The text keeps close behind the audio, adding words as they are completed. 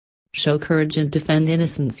show courage and defend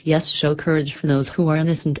innocence. Yes, show courage for those who are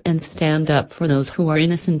innocent and stand up for those who are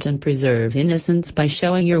innocent and preserve innocence by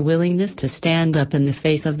showing your willingness to stand up in the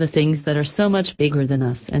face of the things that are so much bigger than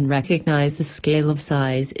us and recognize the scale of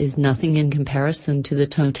size is nothing in comparison to the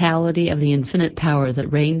totality of the infinite power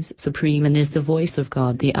that reigns supreme and is the voice of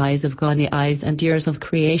God, the eyes of God, the eyes and ears of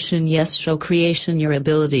creation. Yes, show creation your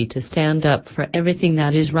ability to stand up for everything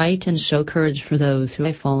that is right and show courage for those who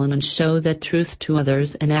have fallen and show that truth to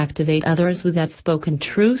others and activate others with that spoken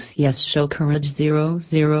truth. Yes, show courage.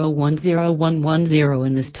 00101110.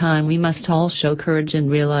 In this time we must all show courage and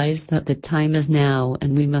realize that the time is now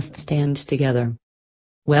and we must stand together.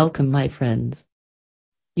 Welcome, my friends.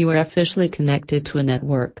 You are officially connected to a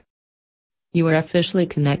network. You are officially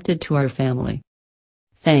connected to our family.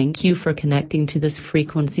 Thank you for connecting to this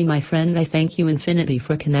frequency, my friend. I thank you infinity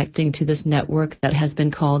for connecting to this network that has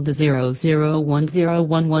been called the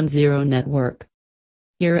 00101110 network.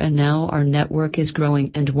 Here and now our network is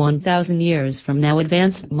growing, and 1,000 years from now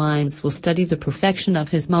advanced minds will study the perfection of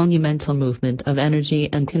his monumental movement of energy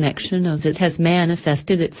and connection as it has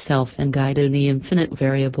manifested itself and guided the infinite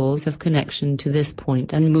variables of connection to this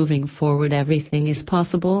point. And moving forward, everything is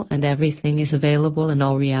possible and everything is available, and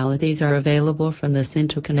all realities are available from this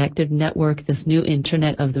interconnected network, this new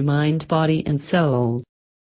internet of the mind, body and soul.